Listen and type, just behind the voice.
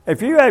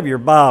If you have your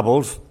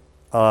Bibles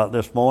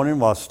this morning,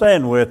 well,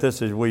 stand with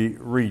us as we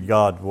read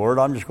God's Word.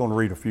 I'm just going to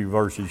read a few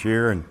verses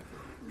here and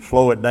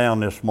slow it down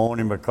this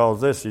morning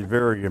because this is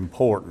very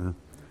important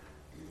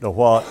to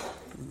what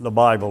the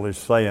Bible is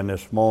saying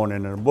this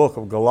morning in the book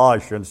of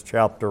Galatians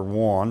chapter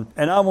 1.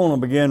 And I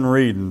want to begin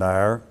reading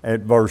there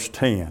at verse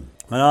 10.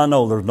 And I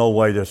know there's no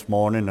way this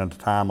morning and the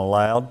time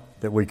allowed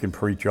that we can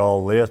preach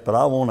all this, but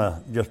I want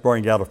to just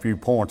bring out a few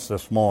points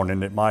this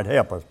morning that might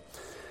help us.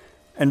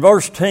 In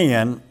verse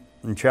 10,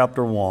 in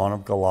chapter 1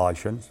 of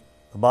Galatians,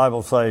 the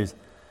Bible says,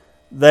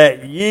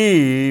 that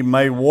ye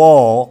may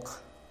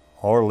walk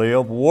or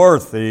live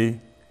worthy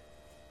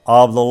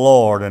of the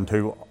Lord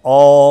unto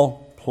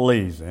all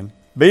pleasing,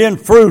 being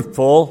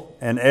fruitful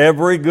in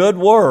every good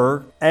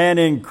work, and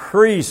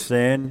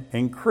increasing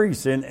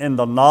in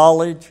the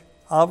knowledge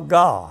of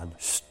God,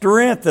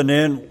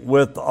 strengthening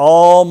with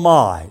all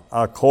might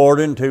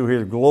according to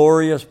his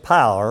glorious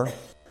power,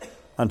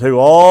 unto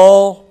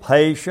all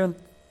patience,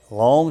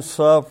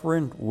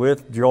 long-suffering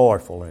with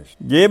joyfulness,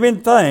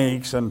 giving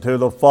thanks unto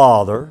the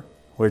Father,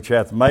 which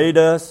hath made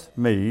us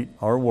meet,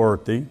 or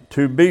worthy,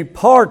 to be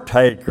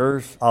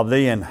partakers of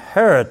the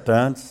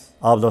inheritance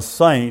of the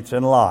saints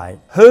in light,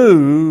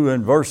 who,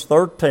 in verse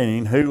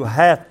 13, who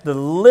hath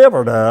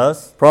delivered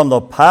us from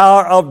the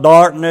power of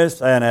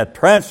darkness and hath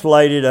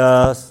translated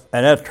us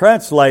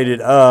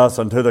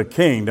unto the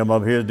kingdom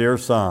of his dear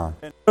Son,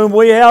 in whom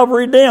we have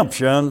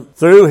redemption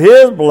through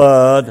his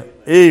blood,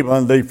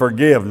 even the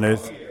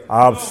forgiveness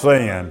of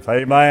sins.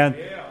 Amen.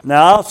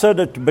 Now, I said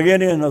at the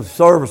beginning of the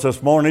service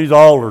this morning, these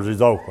altars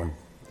is open.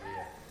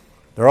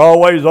 They're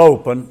always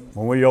open.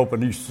 When we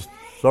open these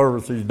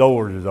services, these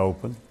doors is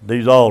open.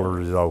 These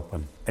altars is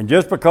open. And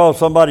just because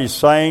somebody's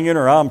singing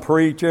or I'm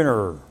preaching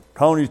or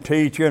Tony's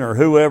teaching or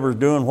whoever's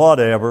doing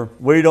whatever,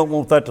 we don't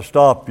want that to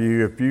stop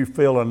you if you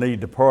feel a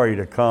need to pray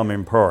to come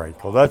and pray.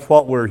 Because that's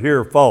what we're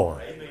here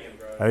for.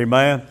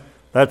 Amen.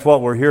 That's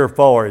what we're here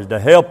for, is to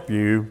help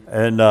you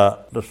and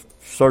to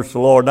search the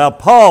Lord. Now,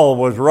 Paul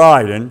was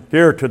writing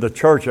here to the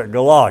church at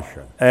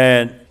Galatia.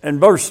 And in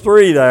verse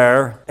 3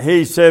 there,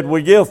 he said,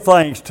 we give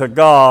thanks to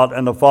God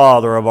and the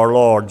Father of our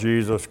Lord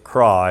Jesus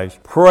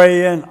Christ,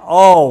 praying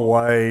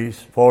always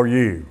for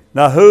you.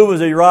 Now, who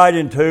was he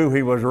writing to?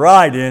 He was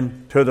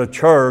writing to the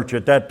church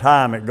at that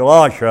time at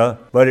Galatia,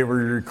 but it was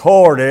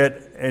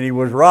recorded and he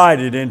was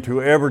writing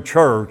into every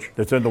church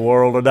that's in the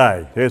world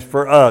today. It's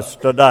for us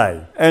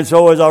today. And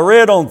so as I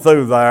read on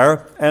through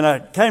there, and I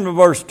came to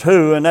verse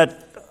 2, and that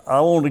I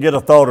wanted to get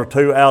a thought or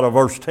two out of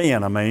verse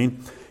 10,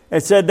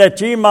 It said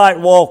that ye might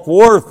walk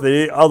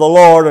worthy of the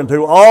Lord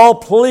unto all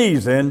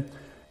pleasing,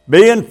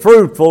 being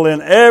fruitful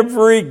in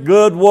every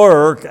good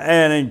work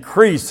and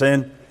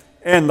increasing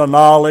in the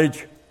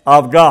knowledge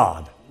of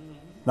God.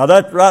 Now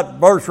that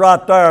verse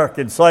right there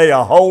can say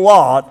a whole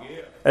lot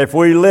if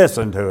we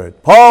listen to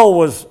it. Paul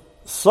was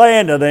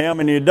saying to them,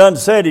 and he done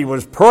said he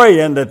was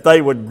praying that they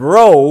would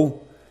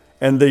grow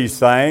in these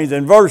things.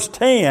 In verse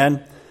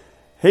 10,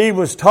 he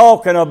was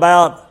talking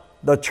about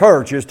the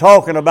church. He was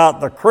talking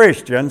about the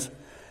Christians.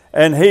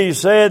 And he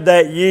said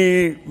that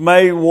ye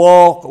may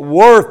walk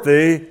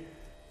worthy.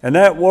 And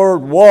that word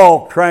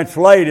walk,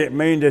 translated,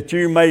 means that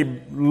you may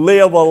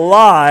live a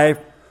life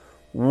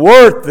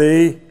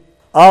worthy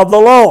of the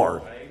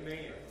Lord. Amen.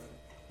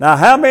 Now,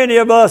 how many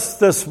of us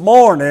this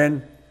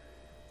morning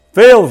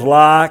feels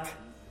like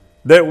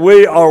that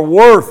we are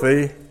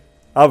worthy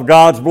of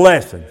God's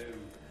blessings?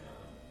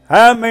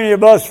 How many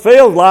of us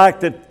feel like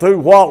that through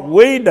what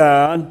we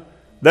done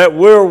that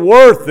we're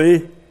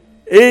worthy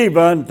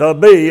even to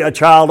be a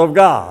child of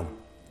God?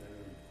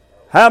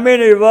 How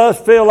many of us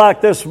feel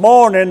like this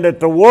morning that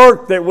the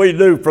work that we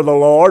do for the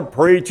Lord,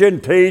 preaching,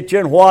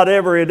 teaching,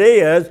 whatever it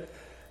is,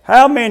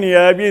 how many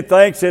of you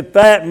thinks that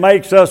that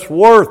makes us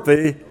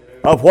worthy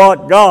of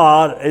what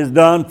God has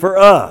done for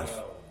us?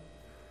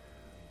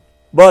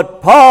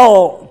 But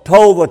Paul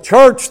told the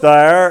church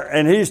there,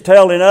 and he's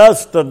telling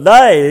us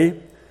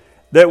today,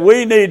 that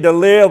we need to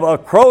live a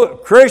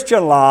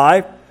Christian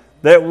life,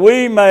 that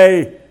we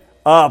may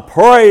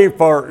pray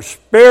for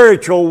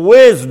spiritual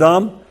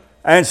wisdom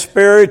and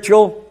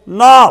spiritual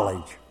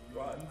knowledge.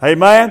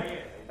 Amen?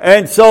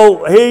 And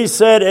so he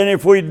said, and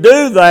if we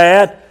do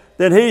that,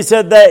 then he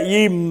said that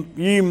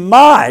you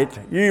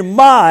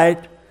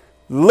might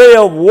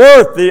live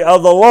worthy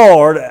of the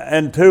Lord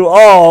and to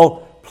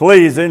all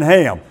pleasing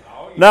him.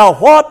 Now,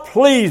 what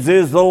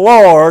pleases the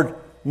Lord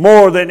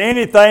more than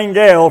anything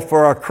else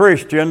for a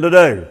Christian to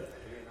do?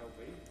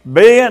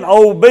 Being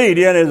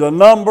obedient is a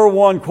number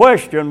one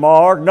question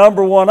mark,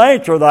 number one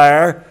answer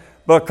there,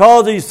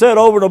 because he said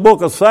over in the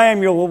book of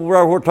Samuel,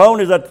 where we're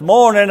told this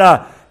morning,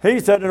 he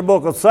said in the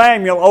book of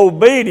Samuel,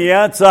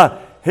 obedience,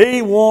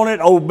 he wanted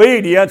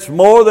obedience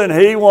more than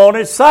he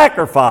wanted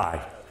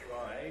sacrifice.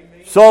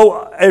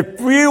 So if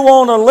you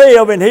want to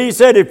live, and he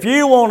said if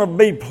you want to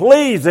be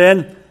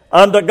pleasing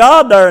unto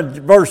God there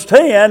in verse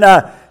 10,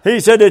 he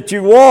said that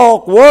you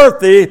walk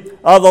worthy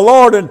of the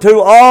Lord unto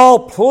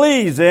all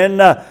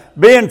pleasing,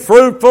 being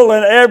fruitful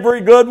in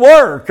every good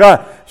work.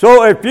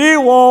 So if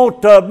you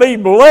want to be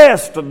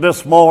blessed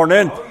this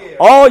morning,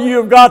 All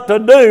you've got to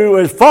do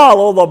is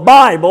follow the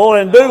Bible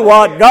and do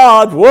what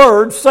God's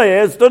Word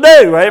says to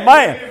do.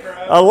 Amen.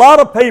 A lot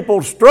of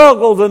people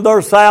struggle in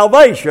their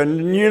salvation.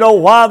 And you know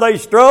why they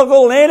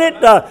struggle in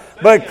it?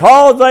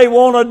 Because they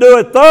want to do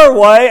it their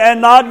way and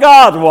not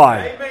God's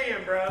way.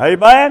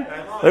 Amen.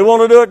 They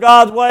want to do it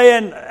God's way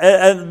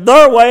and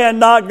their way and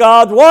not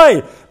God's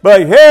way.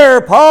 But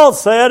here Paul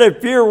said,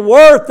 if you're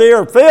worthy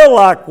or feel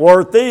like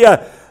worthy,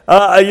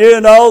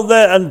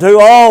 that unto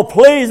all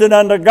pleasing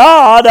unto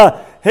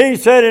God, he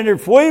said, and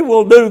if we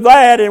will do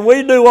that and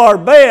we do our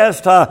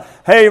best,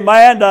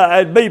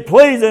 it'd be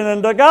pleasing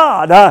unto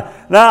God.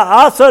 Now,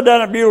 I sat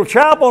down at Beulah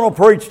Chapel and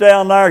preached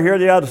down there here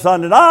the other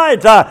Sunday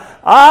night.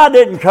 I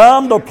didn't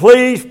come to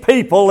please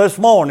people this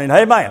morning.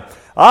 Amen.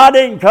 I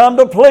didn't come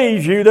to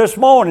please you this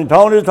morning.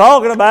 Tony's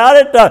talking about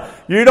it.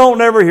 You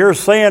don't ever hear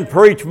sin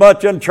preached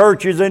much in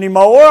churches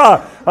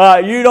anymore.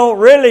 You don't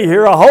really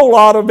hear a whole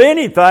lot of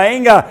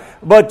anything,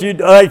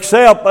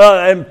 except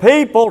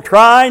people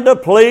trying to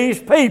please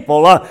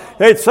people.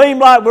 It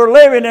seems like we're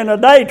living in a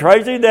day,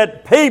 Tracy,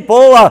 that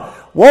people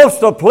wants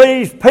to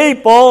please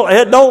people.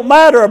 It don't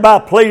matter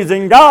about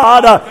pleasing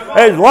God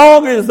as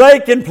long as they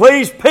can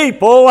please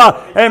people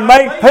and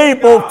make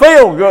people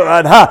feel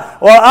good.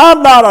 Well,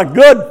 I'm not a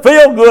good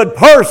feel-good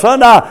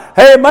person.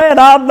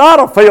 I'm not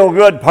a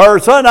feel-good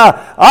person.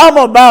 I'm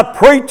about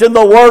preaching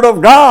the Word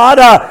of God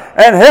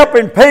and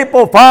helping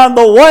people find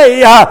the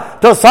way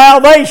to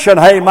salvation.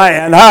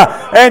 Amen.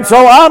 And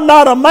so I'm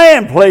not a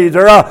man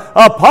pleaser.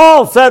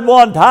 Paul said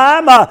one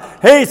time,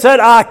 he said,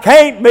 I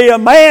can't be a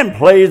man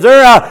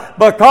pleaser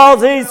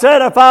because he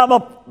said if I'm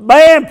a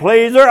man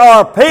pleaser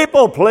or a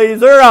people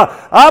pleaser,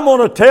 I'm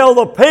going to tell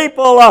the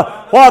people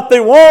what they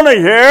want to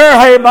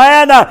hear,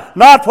 amen,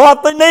 not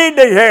what they need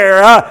to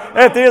hear.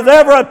 If there's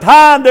ever a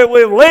time that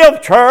we've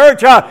lived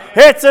church,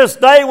 it's this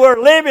day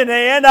we're living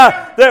in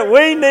that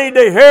we need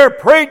to hear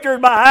preachers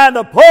behind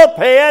the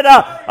pulpit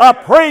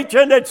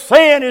preaching that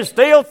sin is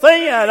still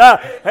sin,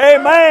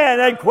 amen,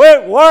 and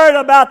quit worrying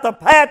about the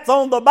pats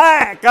on the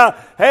back,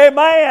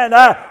 amen.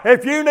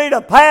 If you need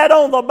a pat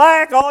on the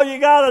back, all you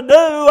got to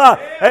do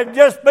is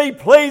just be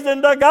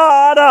pleasing to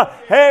God,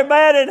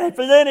 amen, and if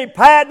there's any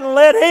patting,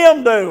 let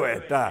Him do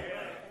it.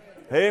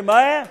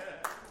 Amen.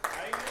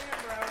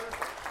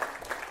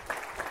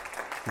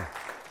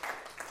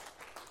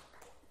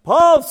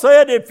 Paul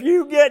said if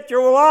you get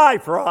your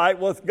life right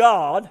with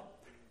God,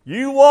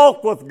 you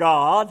walk with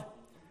God,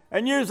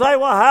 and you say,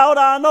 well, how do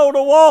I know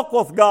to walk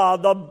with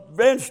God?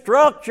 The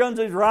instructions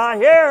is right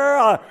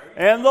here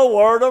in the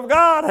Word of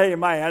God.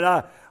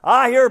 Amen.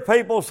 I hear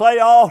people say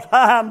all the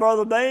time,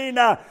 Brother Dean,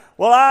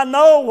 well, I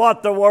know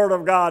what the Word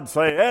of God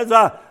says.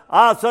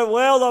 I said,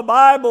 well, the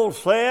Bible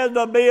says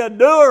to be a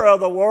doer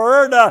of the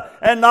Word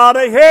and not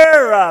a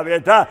hearer of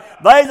it.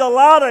 There's a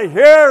lot of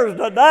hearers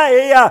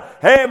today,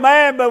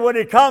 amen, but when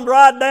it comes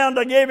right down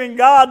to giving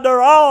God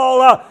their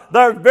all,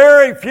 there's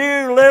very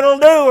few little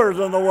doers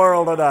in the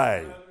world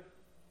today.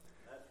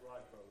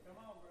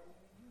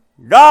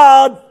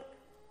 God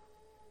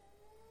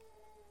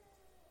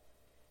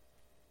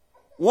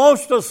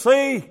wants to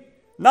see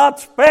not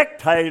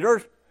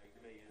spectators.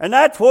 And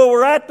that's where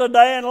we're at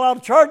today in a lot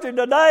of churches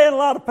today and a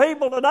lot of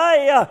people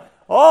today.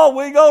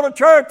 We go to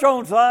church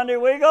on Sunday.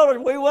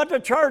 We went to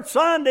church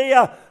Sunday.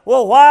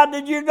 Well, why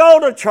did you go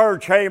to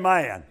church,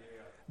 amen?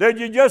 Did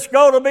you just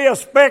go to be a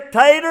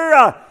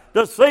spectator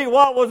to see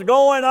what was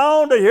going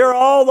on, to hear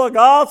all the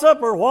gossip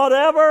or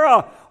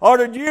whatever? Or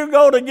did you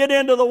go to get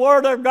into the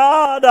Word of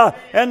God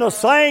and the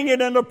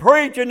singing and the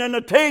preaching and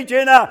the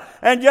teaching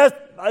and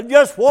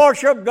just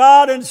worship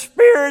God in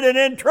spirit and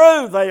in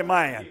truth,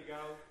 amen?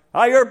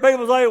 I hear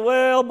people say,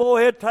 well,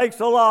 boy, it takes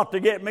a lot to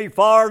get me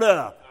fired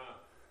up.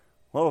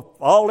 Well,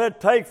 all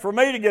it takes for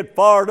me to get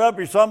fired up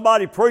is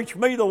somebody preach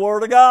me the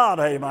Word of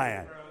God,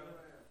 amen.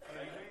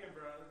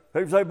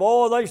 People say,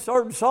 boy, these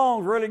certain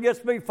songs really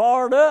gets me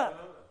fired up.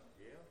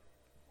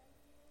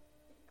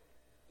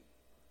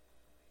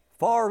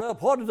 Fired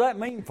up? What does that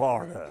mean,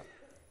 fired up?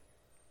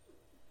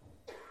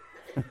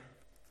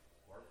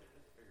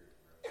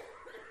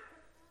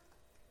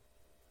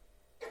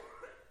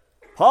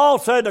 Paul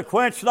said to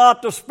quench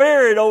not the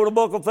spirit over the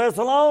book of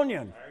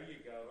Thessalonians.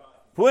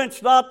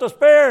 Quench not the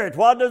spirit.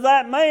 What does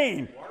that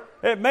mean?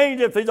 It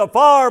means if there's a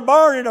fire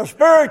burning, a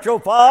spiritual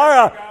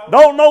fire,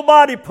 don't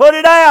nobody put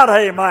it out,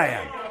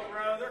 amen.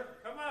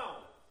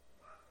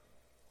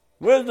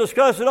 We was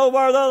discussing over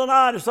there the other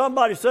night, and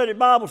somebody said at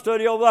Bible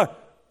study over there,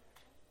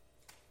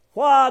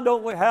 why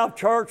don't we have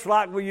church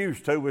like we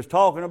used to? We was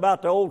talking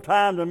about the old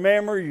times and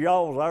memories.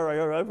 Y'all was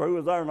there, who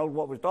was there knows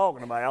what we was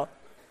talking about.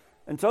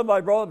 And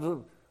somebody brought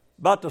up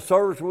about the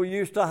service we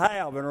used to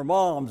have, and our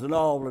moms and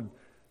all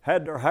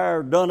had their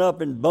hair done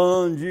up in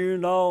buns,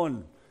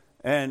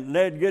 and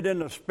they'd get in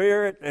the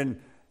spirit,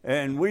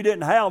 and we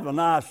didn't have a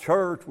nice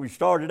church. We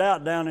started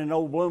out down in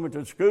old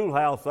Bloomington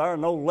schoolhouse there,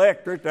 no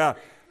electric.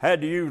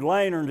 Had to use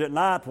lanterns at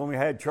night when we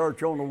had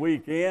church on the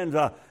weekends,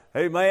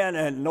 amen,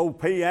 and no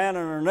piano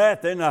or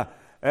nothing,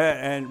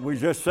 and we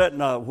just sitting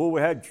where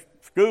we had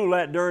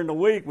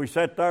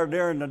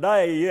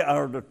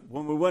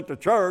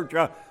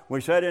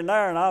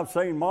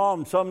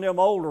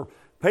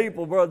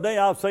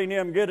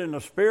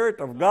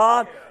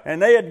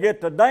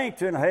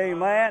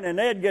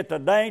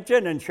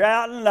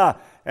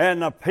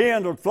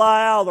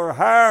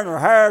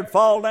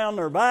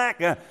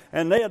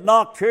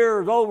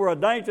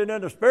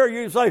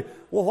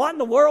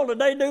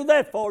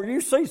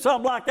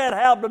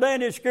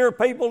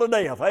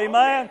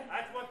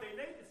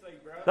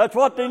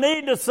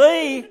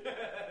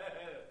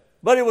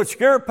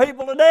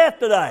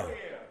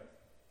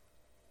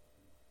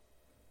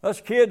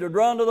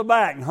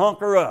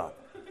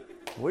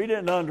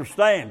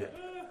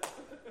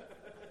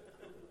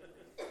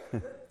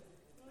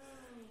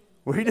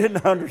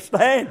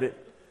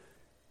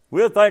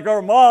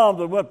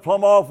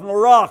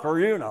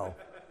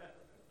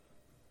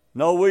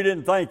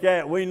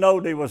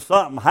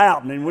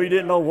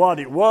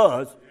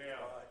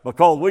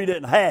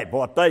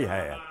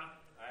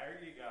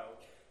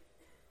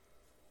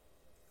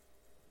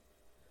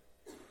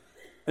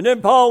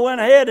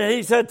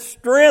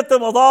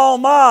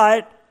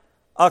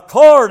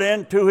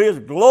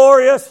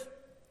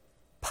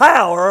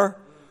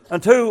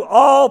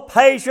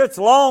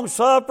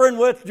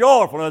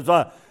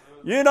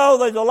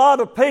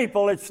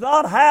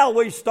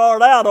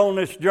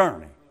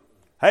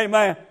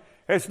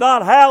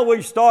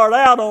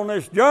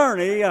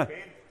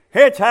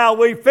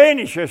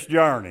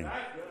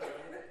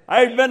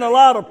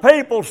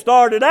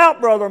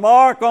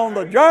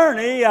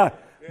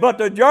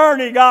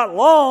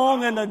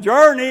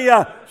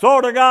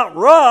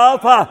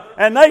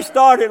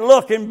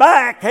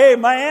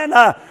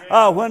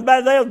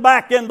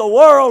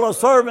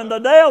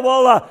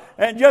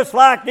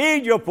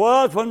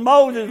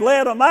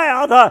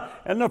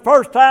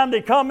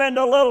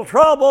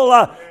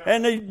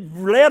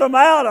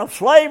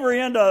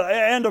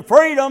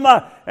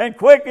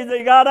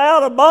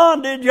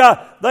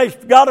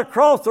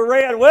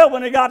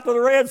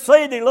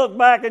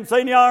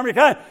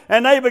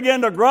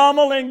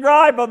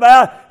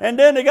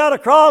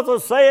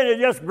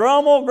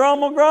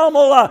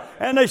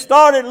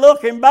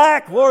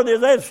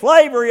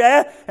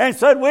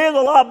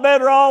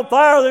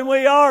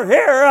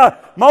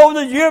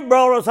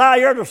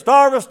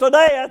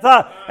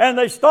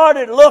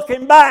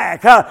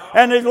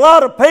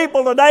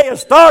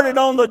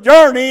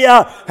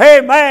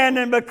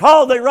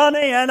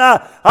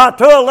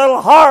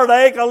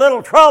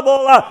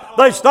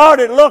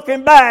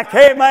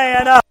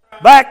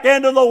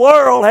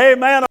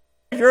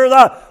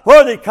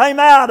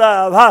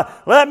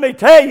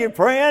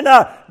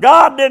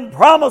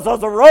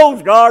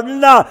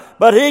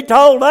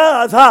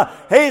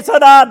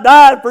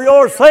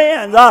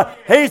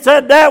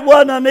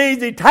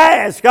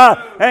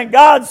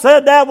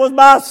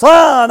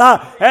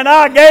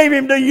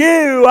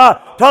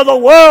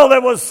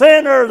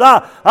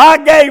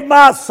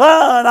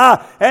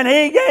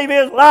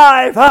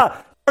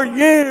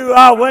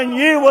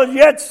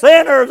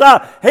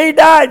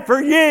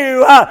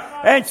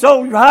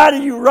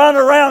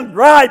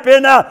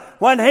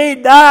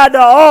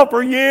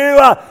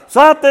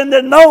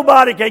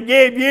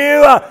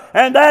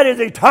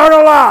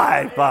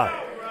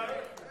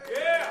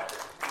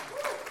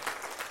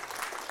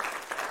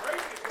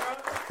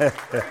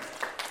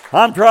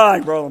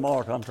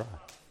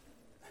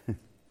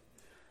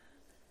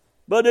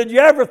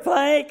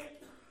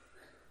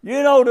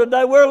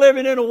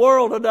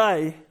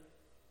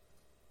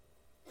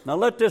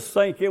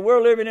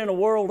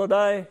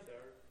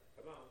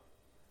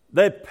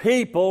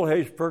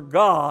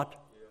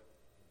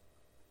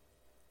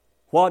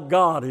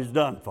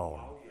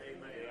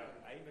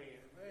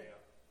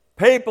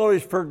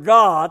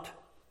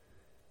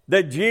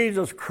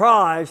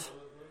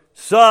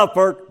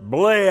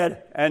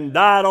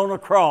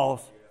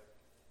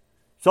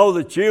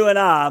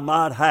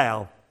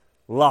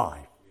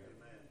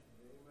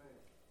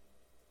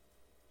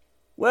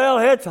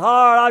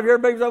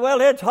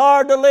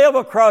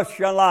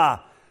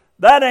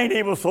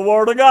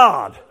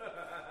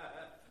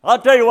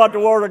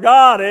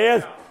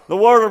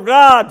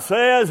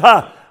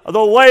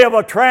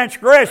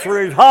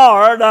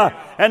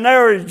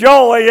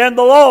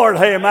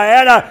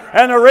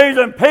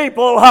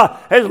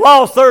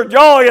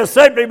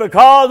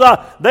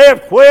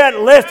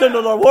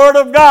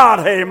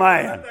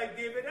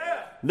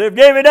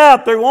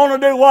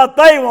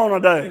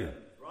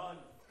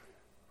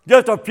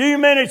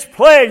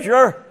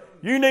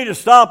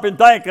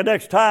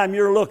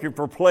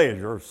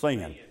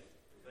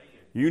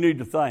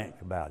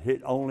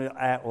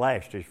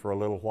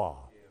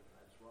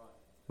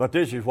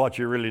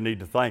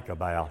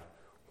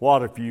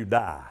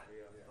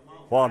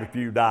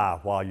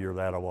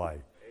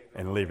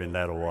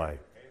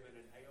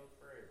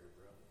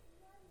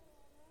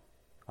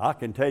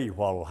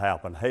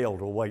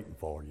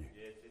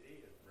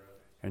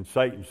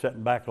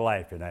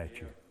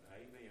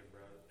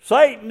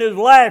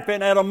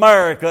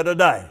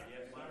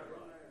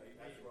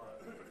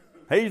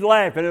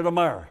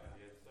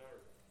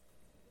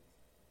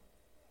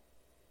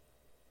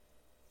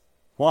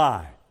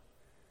Why?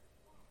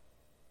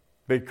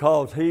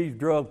 Because he's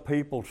drug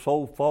people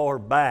so far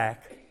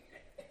back,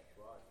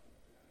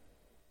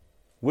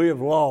 we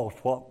have lost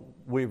what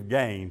we've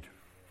gained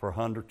for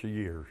hundreds of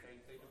years.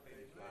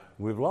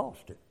 We've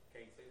lost it.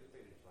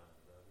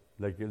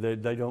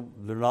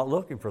 They're not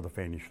looking for the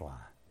finish line.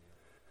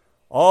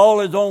 All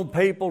is on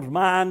people's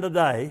mind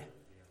today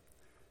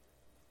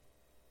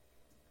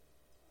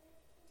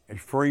is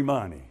free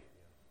money,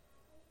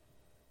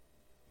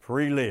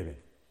 free living.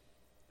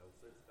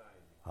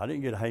 I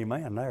didn't get a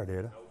amen there,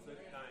 did I?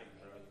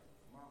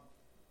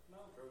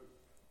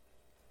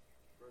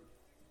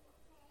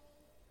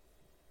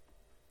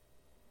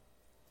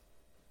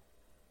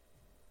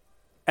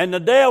 And the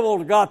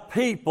devil's got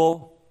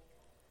people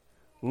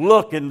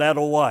looking that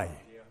way.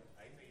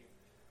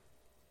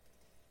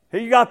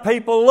 He's got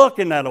people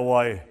looking that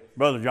way,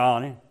 Brother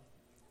Johnny.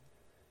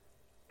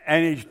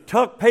 And he's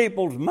took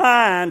people's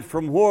minds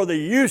from where they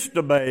used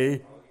to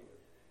be.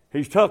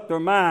 He's took their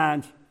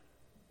minds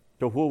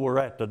to where we're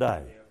at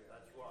today.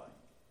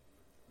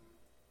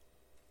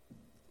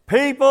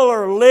 People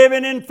are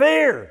living in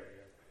fear.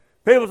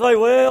 People say,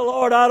 well,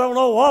 Lord, I don't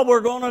know what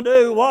we're going to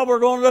do,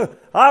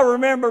 I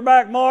remember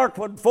back, Mark,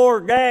 before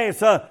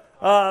gas was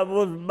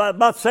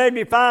about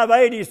 75,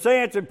 80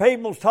 cents, and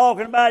people's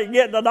talking about you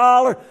getting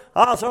 $1.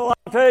 I said, well,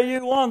 I'll tell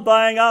you one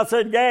thing. I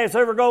said, gas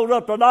ever goes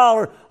up to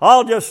 $1,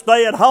 I'll just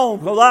stay at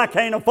home because I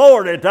can't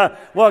afford it.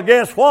 Well,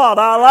 guess what?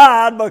 I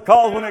lied,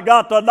 because when it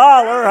got to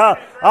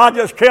 $1, I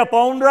just kept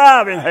on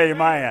driving.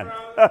 Amen.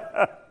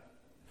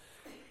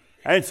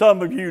 And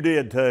some of you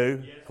did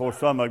too. Of course,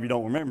 some of you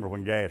don't remember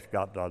when gas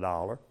got to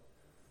 $1.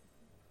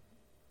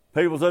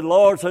 People said,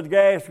 Lord, said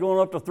gas is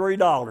going up to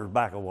 $3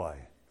 back away.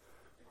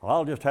 Well,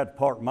 I'll just have to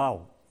park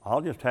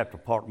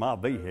my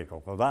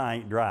vehicle because I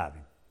ain't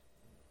driving.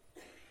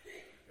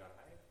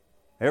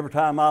 Every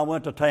time I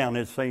went to town,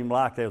 it seemed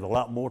like there was a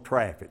lot more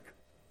traffic.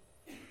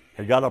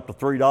 It got up to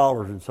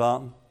 $3 and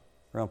something,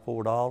 around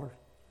 $4.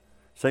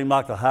 Seemed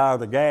like the higher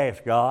the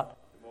gas got,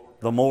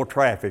 the more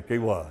traffic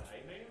there was.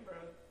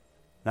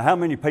 Now, how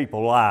many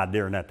people lied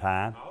during that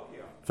time?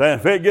 Saying,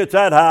 if it gets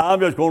that high, I'm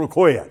just going to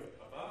quit.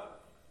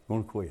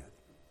 Going to quit.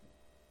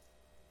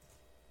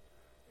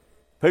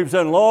 People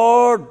saying,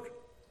 Lord,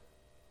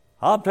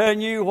 I'm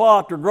telling you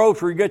what, the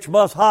grocery gets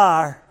much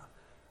higher.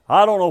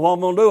 I don't know what I'm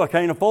going to do. I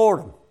can't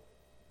afford them.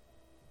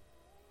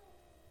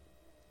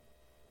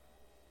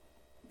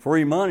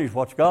 Free money is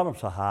what's got them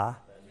so high.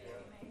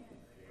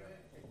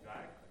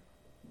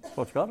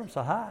 What's got them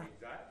so high.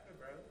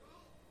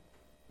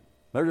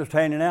 They're just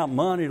handing out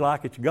money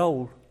like it's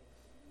gold.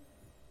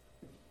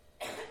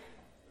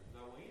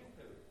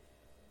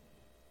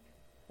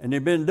 And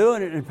they've been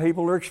doing it, and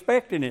people are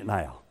expecting it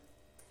now.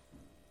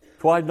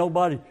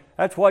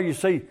 That's why you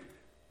see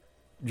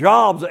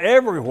jobs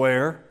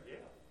everywhere.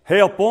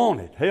 Help on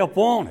it.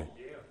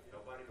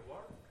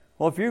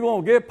 Well, if you're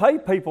going to pay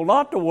people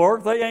not to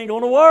work, they ain't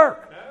going to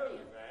work.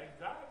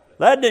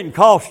 That didn't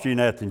cost you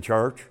nothing,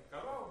 church.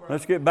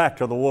 Let's get back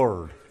to the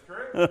Word.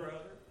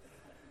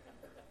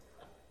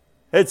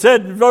 It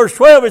said in verse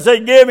 12, it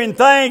said, giving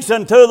thanks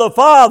unto the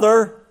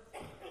Father,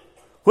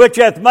 which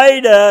hath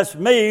made us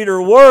meet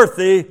or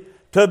worthy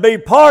to be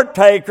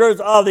partakers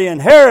of the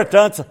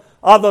inheritance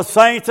of the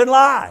saints in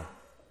light.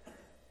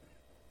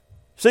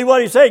 See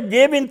what he said?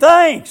 Giving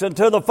thanks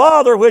unto the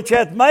Father, which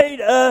hath made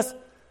us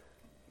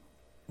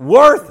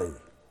worthy.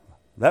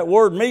 That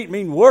word meet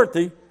means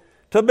worthy.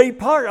 To be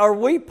part. Are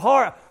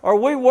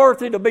we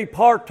worthy to be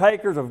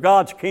partakers of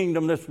God's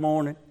kingdom this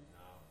morning?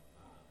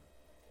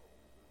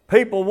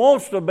 People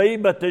wants to be,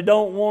 but they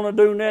don't want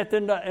to do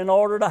nothing in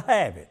order to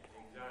have it.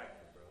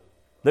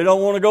 They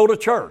don't want to go to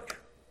church.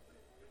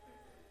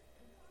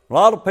 A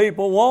lot of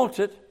people wants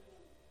it.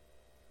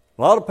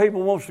 A lot of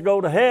people wants to go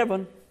to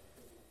heaven.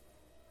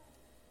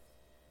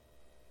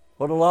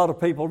 But a lot of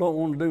people don't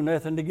want to do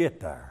nothing to get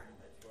there.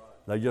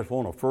 They just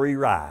want a free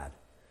ride.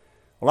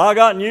 Well, I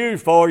got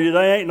news for you.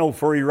 There ain't no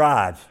free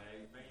rides.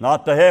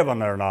 Not to heaven,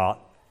 they're not.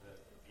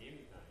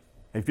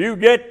 If you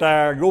get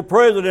there, your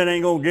president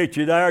ain't going to get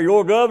you there.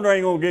 Your governor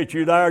ain't going to get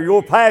you there.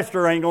 Your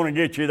pastor ain't going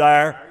to get you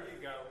there.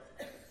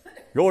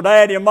 Your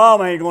daddy and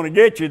mama ain't going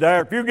to get you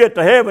there. If you get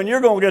to heaven,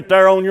 you're going to get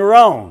there on your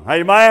own.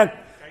 Amen?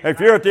 If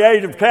you're at the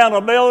age of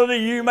accountability,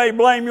 you may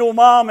blame your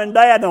mom and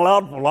dad. And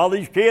a lot of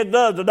these kids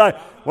does today.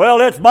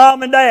 Well, it's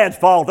mom and dad's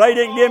fault. They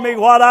didn't give me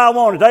what I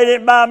wanted. They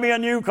didn't buy me a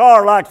new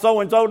car like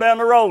so-and-so down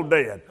the road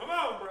did. Come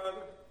on, brother.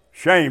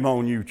 Shame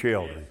on you,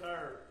 children. Yes,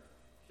 sir.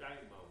 Shame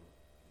on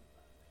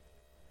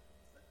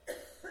you.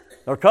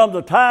 There comes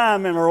a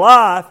time in their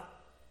life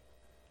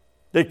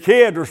the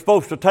kids are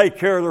supposed to take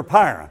care of their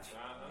parents.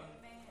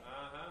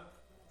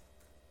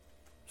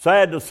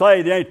 Sad to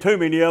say, there ain't too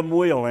many of them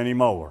will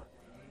anymore.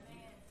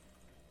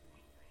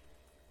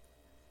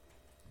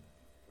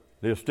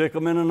 They'll stick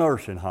them in a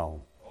nursing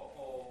home.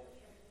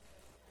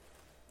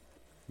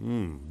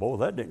 Boy,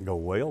 that didn't go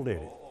well,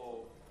 did it?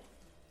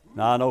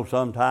 Now, I know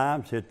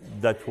sometimes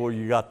that's where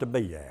you got to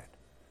be at.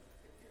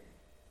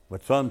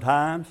 But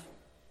sometimes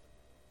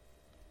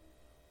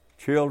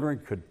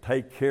children could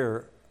take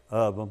care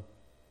of them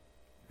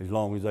as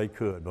long as they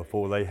could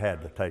before they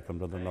had to take them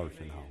to the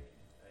nursing home.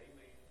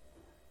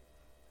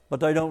 But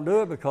they don't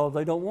do it because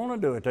they don't want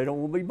to do it. They don't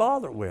want to be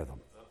bothered with them.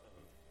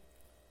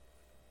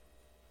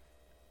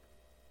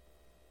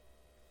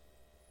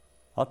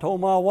 I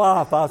told my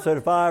wife, I said,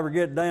 if I ever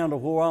get down to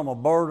where I'm a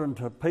burden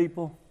to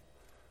people,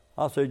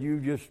 I said, you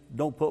just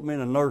don't put me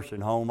in a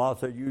nursing home. I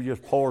said, you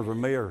just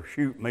poison me or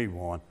shoot me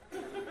one.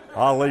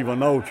 I'll leave a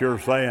note here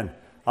saying,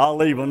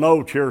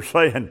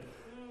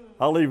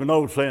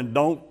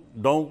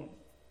 don't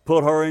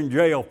put her in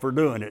jail for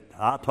doing it.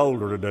 I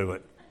told her to do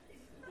it.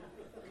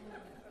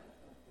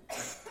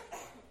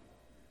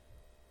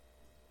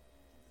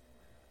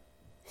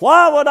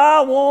 Why would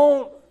I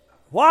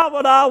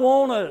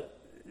want to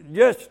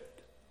just,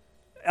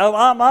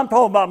 I'm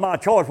talking about my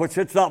choice, which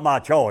it's not my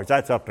choice.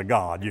 That's up to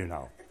God, you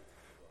know.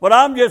 But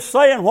I'm just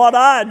saying what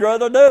I'd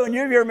rather do, and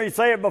you've heard me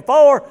say it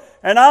before,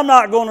 and I'm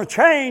not going to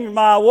change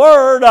my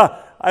word.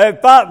 When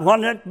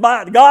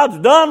God's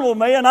done with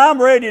me and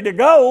I'm ready to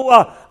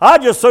go, I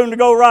just soon to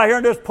go right here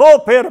in this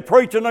pulpit of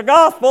preaching the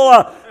gospel.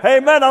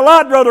 Amen.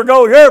 I'd rather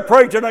go here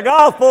preaching the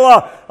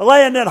gospel,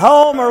 laying at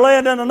home or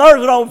laying in a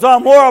nursing home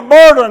somewhere, a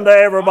burden to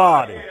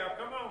everybody.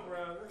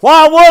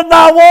 Why wouldn't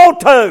I want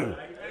to?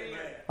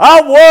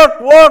 I've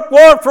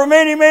worked for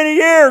many, many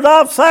years.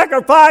 I've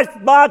sacrificed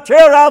my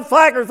children. I've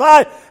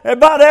sacrificed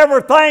about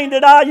everything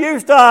that I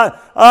used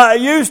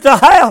to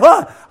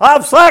have.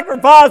 I've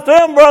sacrificed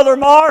them, Brother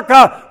Mark,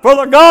 for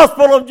the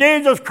gospel of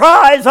Jesus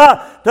Christ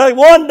to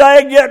one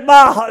day get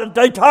my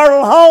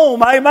eternal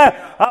home. Amen.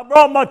 I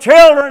brought my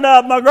children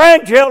up, my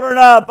grandchildren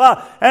up,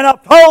 and I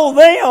told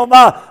them,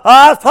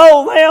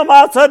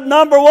 I said,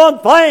 number one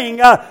thing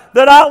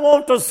that I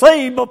want to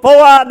see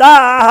before I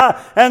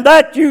die, and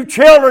that you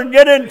children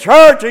get in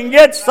church and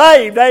get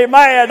saved.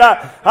 Amen.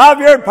 I've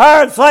heard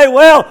parents say,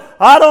 well,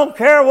 I don't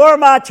care where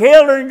my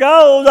children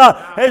go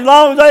as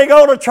long as they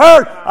go to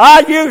church.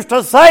 I used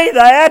to say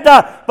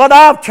that, but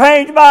I've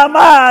changed my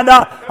mind.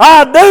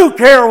 I do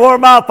care where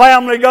my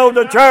family goes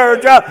to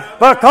church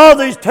because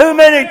there's too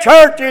many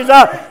churches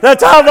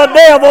that's of the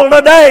devil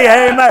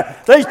today. Amen.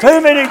 There's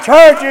too many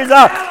churches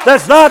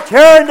that's not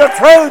sharing the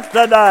truth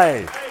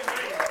today.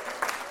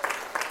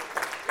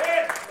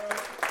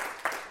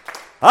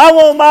 I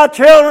want my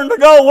children to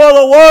go where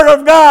the Word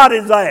of God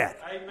is at.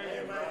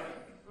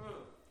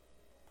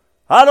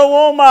 I don't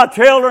want my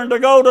children to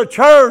go to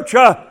church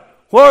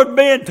where it's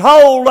being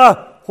told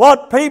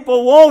what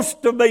people wants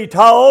to be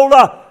told.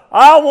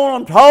 I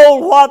want them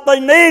told what they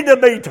need to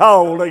be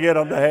told to get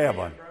them to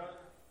heaven.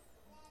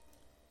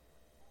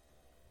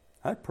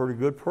 That's pretty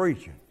good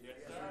preaching. Yes,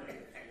 sir.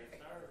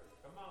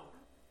 Come on.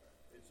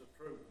 It's the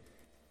truth.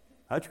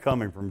 That's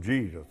coming from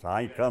Jesus.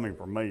 I ain't coming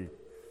from me.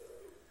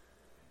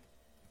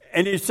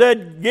 And he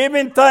said,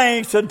 giving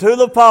thanks unto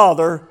the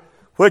Father,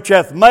 which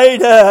hath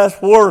made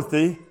us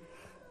worthy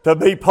to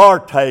be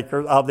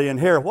partakers of the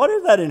inheritance. What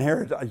is that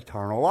inheritance?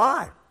 Eternal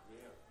life.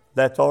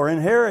 That's our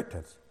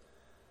inheritance.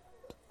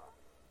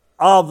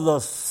 Of the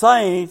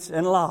saints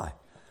in life.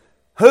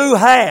 Who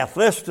hath,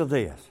 listen to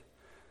this,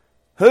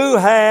 who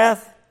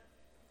hath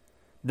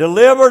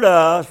delivered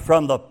us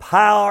from the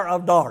power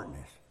of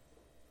darkness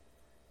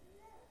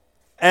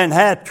and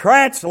hath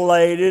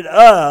translated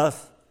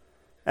us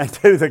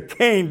into the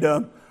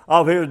kingdom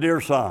of His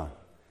dear Son.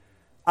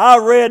 I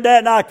read that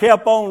and I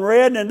kept on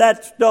reading, and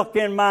that stuck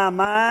in my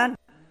mind,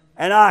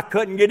 and I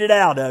couldn't get it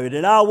out of it.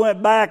 And I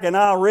went back and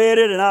I read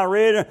it and I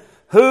read it.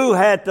 Who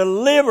hath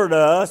delivered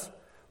us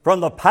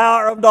from the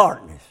power of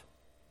darkness?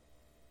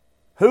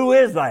 Who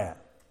is that?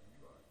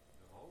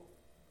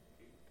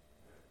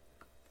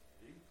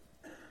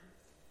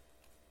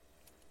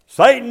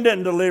 Satan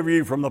didn't deliver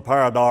you from the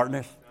power of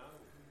darkness.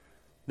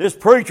 This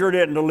preacher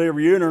didn't deliver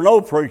you, and no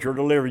preacher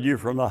delivered you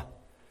from the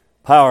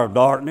power of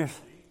darkness.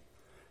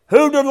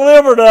 Who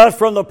delivered us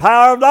from the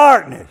power of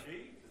darkness?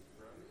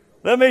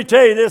 Let me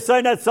tell you, this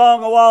sang that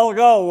song a while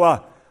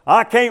ago.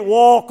 I can't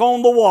walk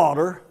on the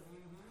water.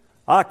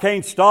 I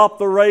can't stop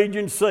the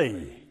raging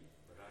sea.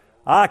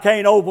 I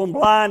can't open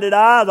blinded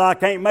eyes. I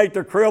can't make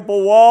the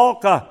cripple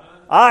walk.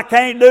 I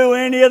can't do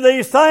any of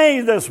these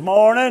things this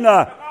morning.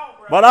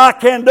 But I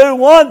can do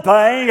one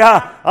thing.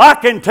 I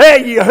can tell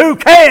you who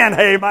can,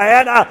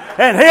 amen.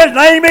 And His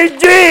name is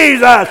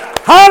Jesus.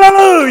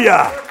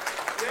 Hallelujah.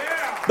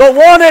 The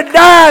one that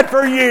died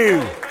for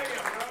you.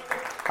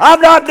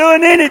 I'm not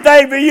doing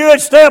anything for you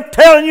except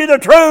telling you the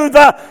truth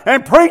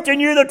and preaching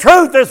you the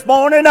truth this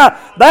morning.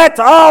 That's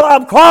all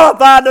I'm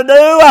qualified to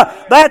do.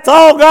 That's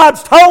all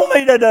God's told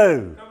me to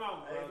do.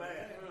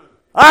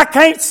 I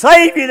can't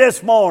save you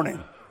this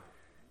morning,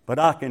 but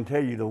I can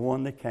tell you the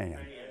one that can.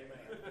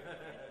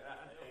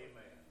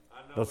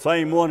 The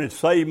same one that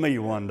saved me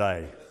one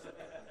day.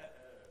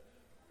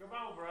 Come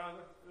on,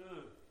 brother.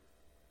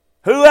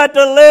 Who hath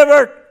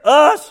delivered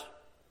us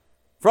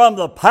from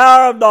the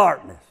power of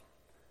darkness?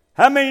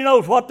 How many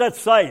knows what that's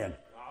saying?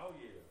 Oh,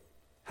 yeah.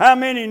 How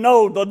many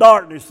know the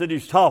darkness that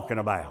he's talking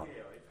about?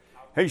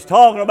 He's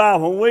talking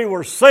about when we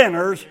were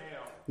sinners,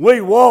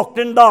 we walked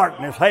in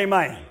darkness.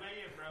 Amen.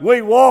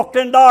 We walked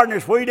in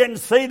darkness. We didn't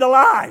see the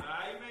light.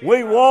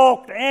 We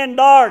walked in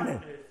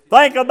darkness.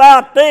 Think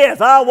about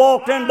this. I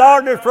walked in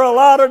darkness for a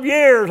lot of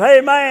years.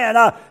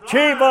 Amen.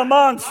 Chief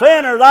among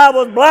sinners, I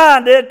was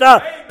blinded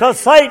to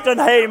Satan.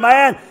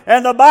 Amen.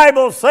 And the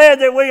Bible said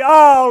that we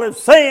all have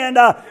sinned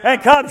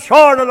and come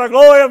short of the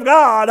glory of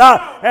God.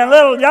 And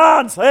little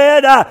John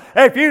said,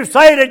 if you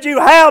say that you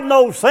have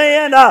no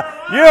sin,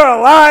 you're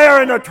a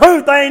liar and the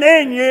truth ain't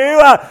in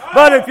you.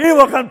 But if you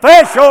will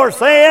confess your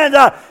sins,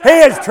 He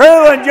is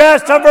true and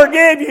just to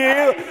forgive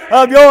you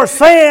of your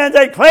sins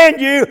and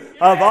cleanse you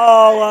of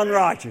all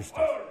unrighteousness.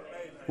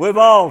 We've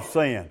all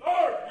sinned.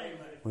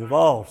 We've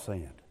all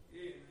sinned.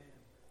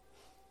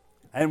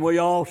 And we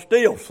all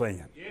still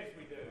sin. Yes,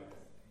 we do.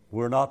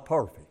 We're not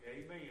perfect.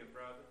 Amen,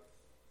 brother.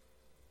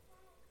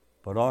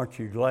 But aren't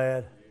you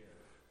glad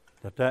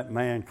that that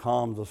man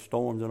calms the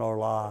storms in our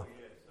life?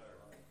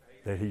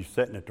 That he's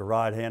sitting at the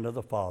right hand of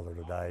the Father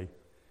today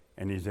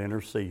and he's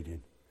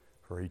interceding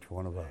for each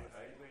one of us.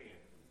 Amen.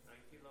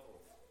 Thank you, Lord.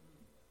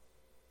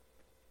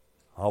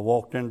 I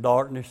walked in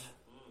darkness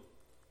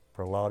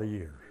for a lot of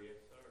years.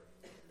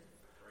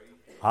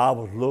 I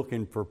was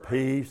looking for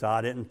peace.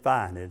 I didn't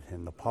find it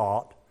in the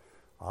pot.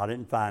 I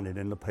didn't find it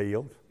in the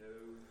pills.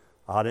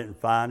 I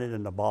didn't find it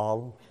in the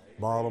bottom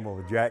of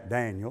a Jack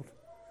Daniels.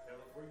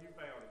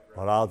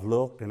 But I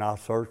looked and I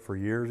searched for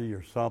years and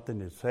years, something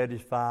that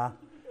satisfied,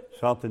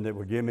 something that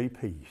would give me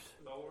peace.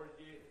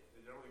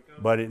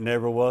 But it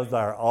never was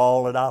there.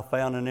 All that I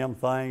found in them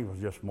things was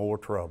just more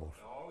troubles.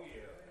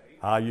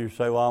 I used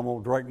to say, well, I'm going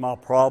to drink my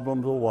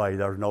problems away.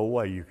 There's no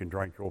way you can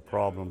drink your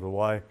problems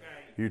away.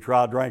 You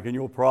try drinking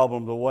your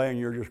problems away and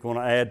you're just going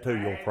to add to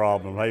your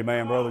problems.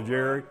 Amen, Brother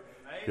Jerry?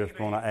 Just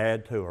going to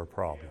add to our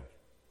problems.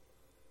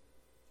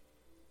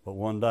 But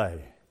one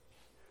day,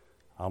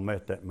 I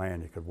met that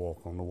man that could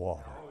walk on the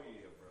water.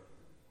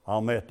 I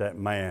met that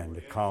man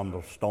that calmed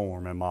the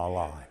storm in my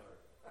life.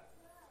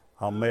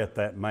 I met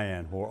that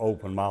man who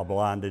opened my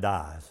blinded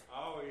eyes.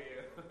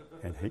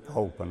 And he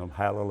opened them.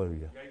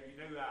 Hallelujah.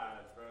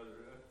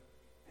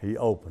 He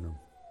opened them.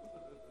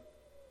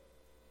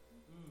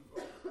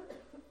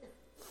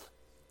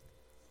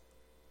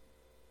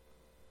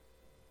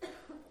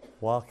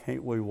 Why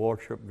can't we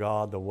worship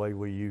God the way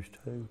we used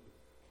to?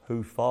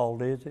 Whose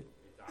fault is it?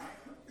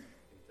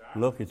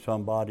 Look at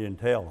somebody and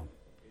tell them.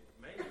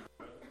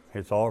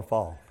 It's our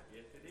fault.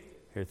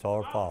 It's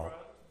our fault.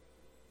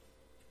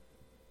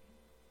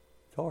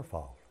 It's our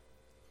fault.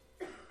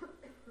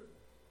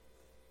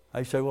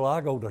 They say, well,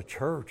 I go to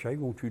church. They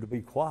want you to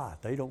be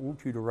quiet. They don't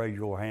want you to raise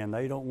your hand.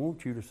 They don't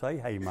want you to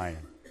say, amen.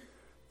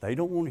 They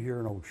don't want to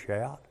hear no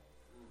shout.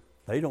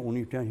 They don't want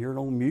you to hear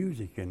no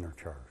music in their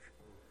church.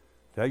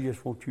 They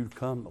just want you to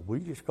come.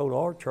 We just go to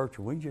our church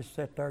and we just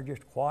sit there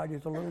just quiet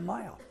as a little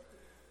mouse.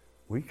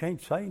 We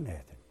can't say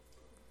nothing.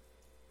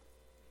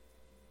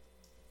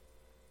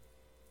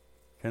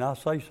 Can I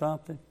say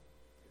something?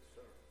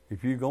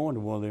 If you're going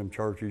to one of them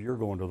churches, you're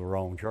going to the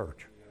wrong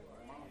church.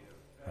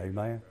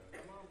 Amen?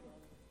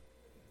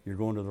 You're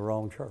going to the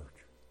wrong church.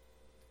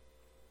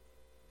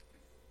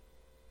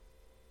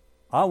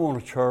 I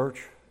want a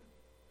church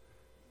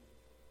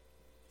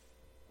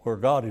where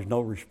God is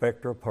no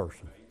respecter of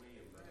person.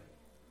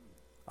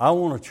 I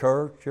want a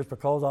church, just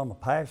because I'm a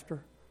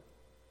pastor,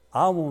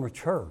 I want a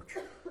church.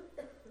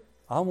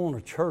 I want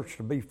a church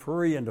to be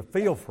free and to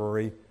feel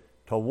free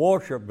to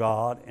worship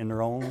God in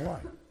their own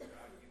way.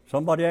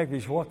 Somebody asked me,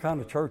 what kind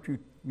of church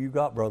you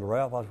got, Brother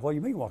Ralph? I said, what do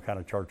you mean, what kind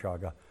of church I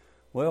got?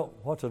 Well,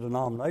 what's a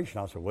denomination?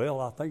 I said, well,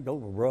 I think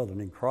those were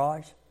brethren in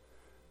Christ.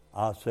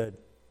 I said,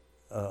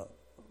 I've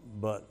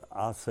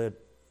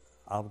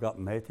got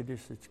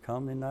Methodists that's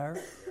coming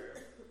there.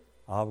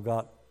 I've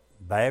got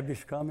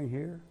Baptists coming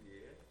here.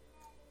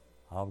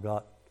 I've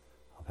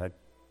had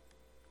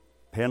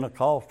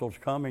Pentecostals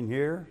coming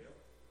here.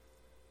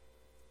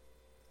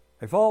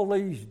 If all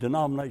these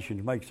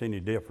denominations makes any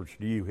difference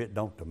to you, it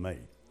don't to me.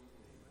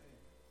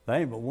 There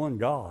ain't but one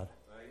God.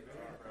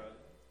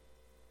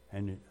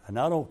 And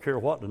I don't care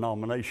what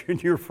denomination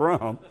you're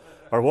from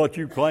or what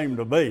you claim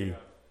to be.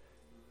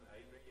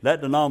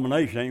 That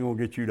denomination ain't going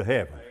to get you to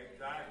heaven.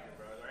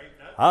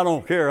 I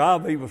don't care.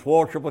 I've even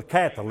worshiped with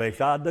Catholics.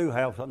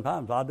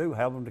 Sometimes I do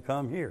have them to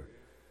come here.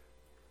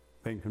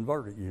 Been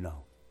converted, you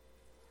know.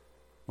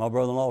 My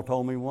brother-in-law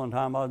told me one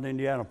time I was in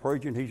Indiana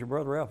preaching. He said,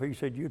 Brother Ralph, he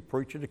said, you'd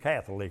preach to the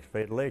Catholics if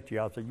they'd let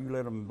you. I said, you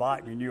let them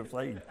invite you and you'll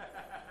see.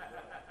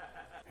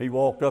 He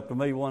walked up to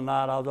me one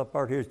night. I was up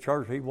there at his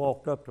church. He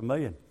walked up to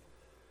me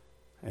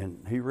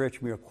and he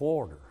reached me a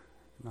quarter.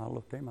 And I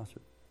looked at him. I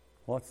said,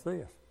 what's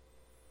this?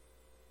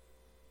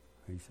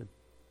 He said,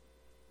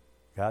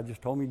 God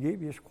just told me to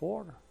give you this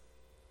quarter.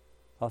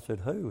 I said,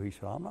 who? He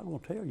said, I'm not going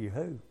to tell you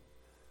who.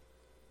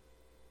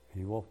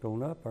 He walked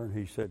on up there and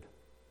he said,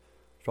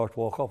 starts to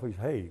walk off. He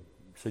said, hey, he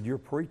said, you're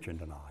preaching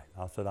tonight.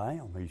 I said, I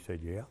am. He said,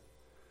 yeah.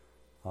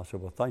 I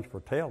said, well, thanks for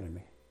telling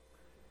me.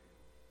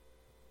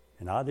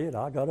 And I did.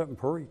 I got up and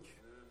preached.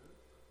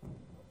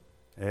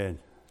 And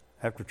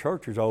after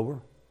church was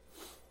over,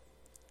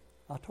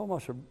 I told him, I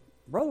said,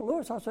 Brother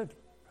Lewis, I said,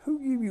 who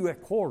gave you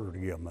that quarter to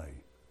give me?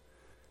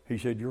 He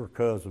said, your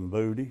cousin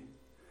Booty.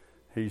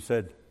 He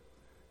said,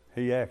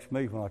 he asked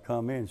me when I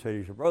come in, he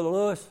said, Brother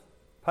Lewis,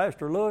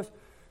 Pastor Lewis,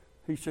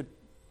 he said,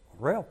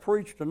 Ralph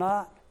preached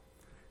tonight?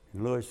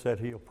 And Lewis said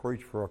he'll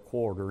preach for a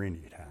quarter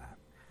anytime.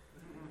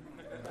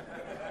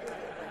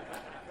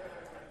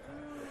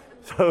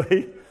 So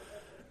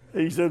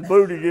he said,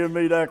 Booty, give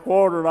me that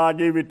quarter and I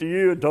give it to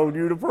you and told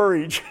you to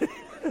preach.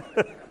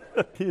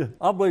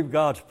 I believe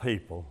God's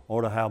people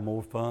ought to have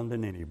more fun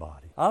than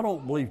anybody. I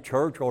don't believe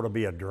church ought to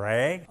be a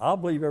drag. I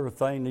believe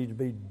everything needs to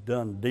be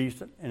done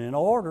decent and in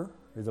order,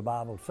 as the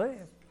Bible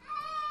says.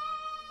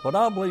 But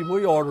I believe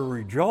we ought to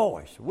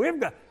rejoice.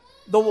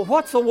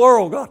 What's the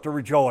world got to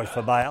rejoice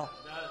about?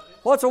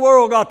 What's the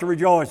world got to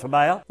rejoice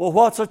about? Well,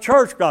 what's the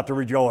church got to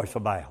rejoice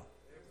about?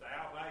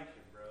 Salvation,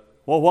 brother.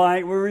 Well, why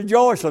ain't we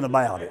rejoicing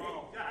about it?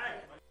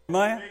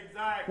 Man,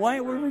 why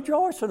ain't we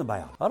rejoicing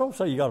about it? I don't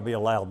say you got to be a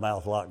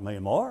loudmouth like me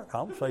and Mark. I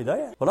don't say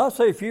that. But I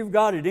say if you've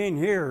got it in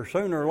here,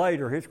 sooner or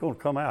later, it's going to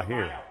come out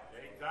here.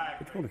 Exactly.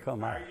 It's going to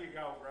come out. There you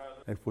go,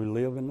 brother. If we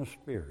live in the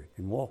Spirit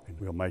and walking,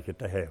 we'll make it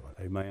to heaven.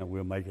 Amen.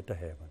 We'll make it to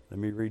heaven. Let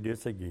me read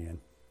this again,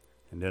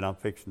 and then I'm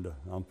fixing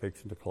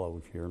to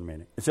close here in a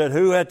minute. It said,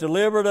 "Who hath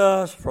delivered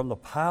us from the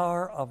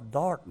power of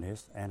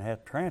darkness and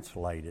hath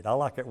translated." I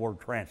like that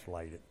word,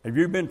 translated. Have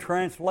you been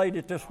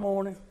translated this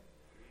morning?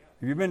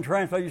 Have you been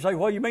translated? You say,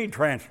 what do you mean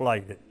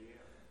translated?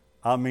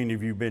 I mean,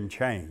 have you been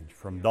changed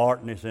from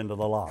darkness into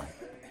the light?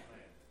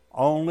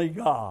 Only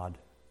God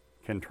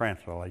can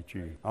translate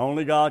you.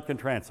 Only God can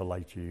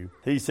translate you.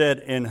 He said,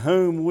 "In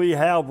whom we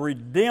have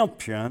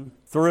redemption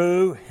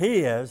through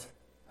His,"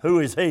 who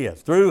is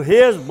His? "Through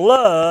His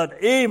blood,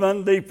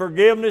 even the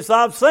forgiveness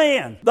of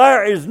sin."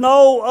 There is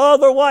no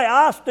other way.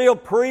 I still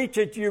preach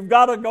that you've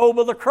got to go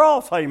by the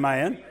cross,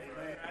 amen.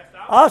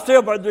 But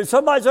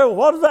somebody said, well,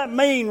 what does that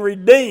mean,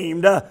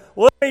 redeemed?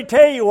 Well, let me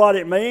tell you what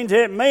it means.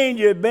 It means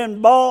you've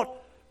been bought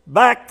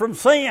back from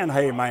sin,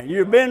 amen.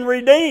 You've been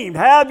redeemed.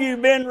 Have you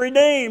been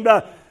redeemed?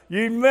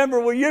 You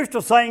remember we used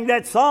to sing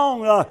that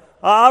song.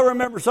 I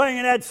remember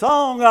singing that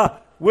song,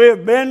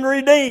 "We've been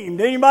redeemed."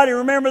 Anybody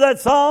remember that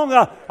song?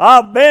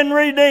 I've been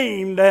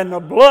redeemed in the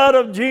blood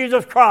of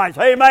Jesus Christ.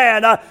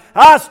 Amen.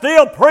 I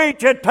still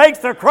preach it takes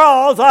the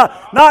cross,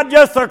 not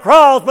just the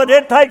cross, but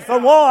it takes the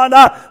one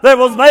that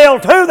was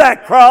nailed to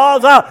that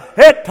cross.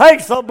 It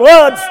takes the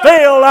blood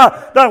still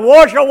to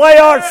wash away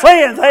our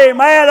sins.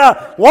 Amen.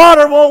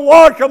 Water won't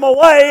wash them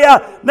away.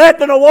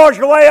 Nothing to wash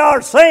away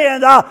our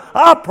sins.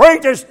 I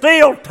preach it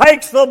still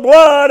takes the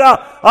blood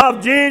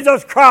of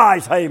Jesus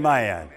Christ. Amen.